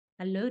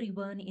Hello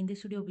everyone, in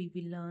this video we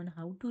will learn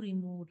how to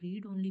remove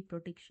read-only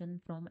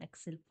protection from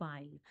Excel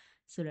file.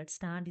 So let's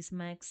start. This is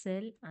my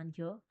Excel and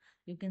here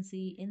you can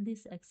see in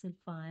this Excel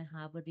file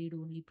have a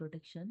read-only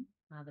protection,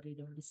 have a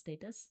read-only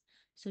status.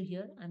 So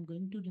here I'm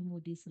going to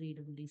remove this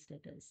read-only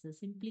status. So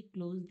simply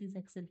close this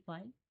Excel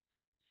file.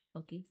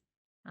 Okay.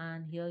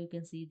 And here you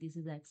can see this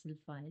is the Excel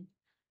file.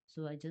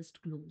 So I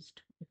just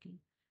closed. Okay.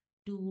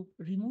 To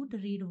remove the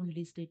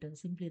read-only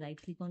status, simply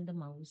right-click on the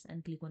mouse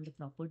and click on the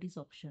Properties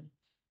option.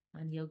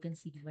 And here you can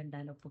see when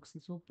dialog box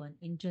is open.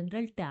 In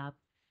General tab,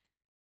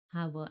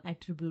 have a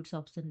Attributes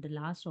option. The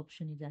last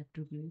option is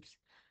Attributes.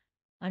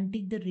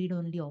 Untick the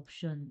read-only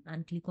option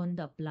and click on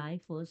the Apply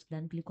first,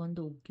 then click on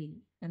the OK,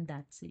 and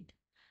that's it.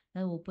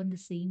 Now open the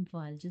same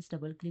file, just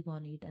double-click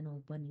on it and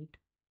open it.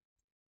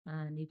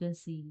 And you can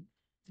see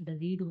the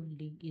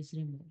read-only is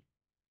removed.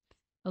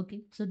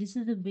 Okay, so this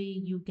is the way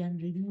you can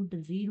remove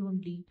the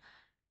read-only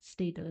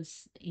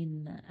status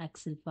in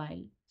Excel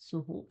file.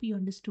 So hope you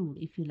understood.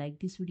 If you like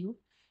this video,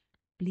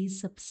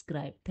 please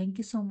subscribe. Thank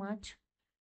you so much.